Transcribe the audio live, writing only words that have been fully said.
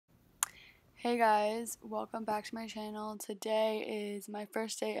Hey guys, welcome back to my channel. Today is my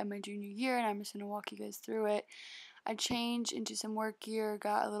first day of my junior year and I'm just going to walk you guys through it. I changed into some work gear,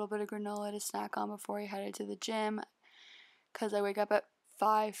 got a little bit of granola to snack on before I headed to the gym because I wake up at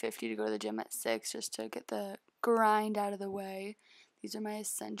 5:50 to go to the gym at 6 just to get the grind out of the way. These are my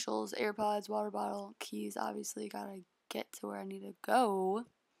essentials: AirPods, water bottle, keys, obviously gotta get to where I need to go.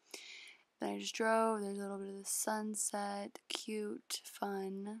 Then I just drove. There's a little bit of the sunset, cute,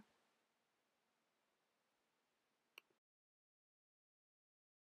 fun.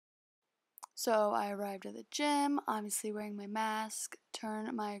 So I arrived at the gym, obviously wearing my mask,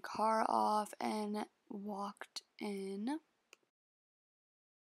 turned my car off, and walked in.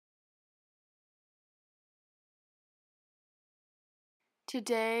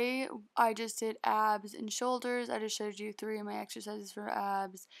 Today I just did abs and shoulders. I just showed you 3 of my exercises for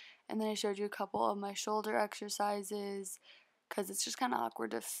abs, and then I showed you a couple of my shoulder exercises because it's just kind of awkward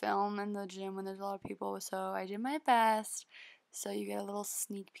to film in the gym when there's a lot of people, so I did my best. So you get a little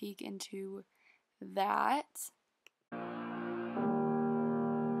sneak peek into that.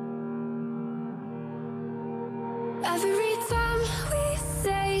 Every time we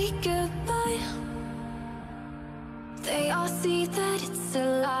say goodbye, they all see that it's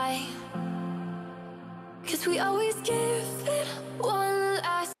a lie, 'cause we always give it one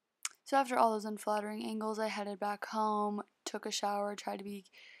last. So after all those unflattering angles, I headed back home, took a shower, tried to be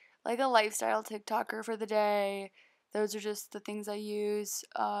like a lifestyle TikToker for the day. Those are just the things I use.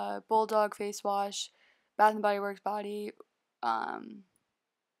 Bulldog face wash, Bath and Body Works body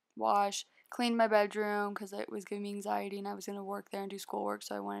wash. Cleaned my bedroom because it was giving me anxiety and I was going to work there and do schoolwork,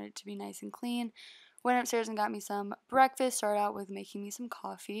 so I wanted it to be nice and clean. Went upstairs and got me some breakfast. Started out with making me some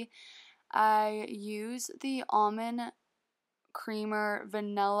coffee. I use the almond creamer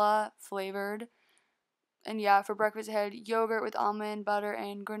vanilla flavored, and yeah, for breakfast I had yogurt with almond butter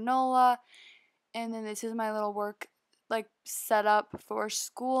and granola. And then this is my little work setup for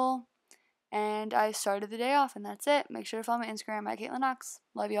school, and I started the day off, and that's it. Make sure to follow my Instagram at Caitlyn Knox.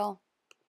 Love y'all.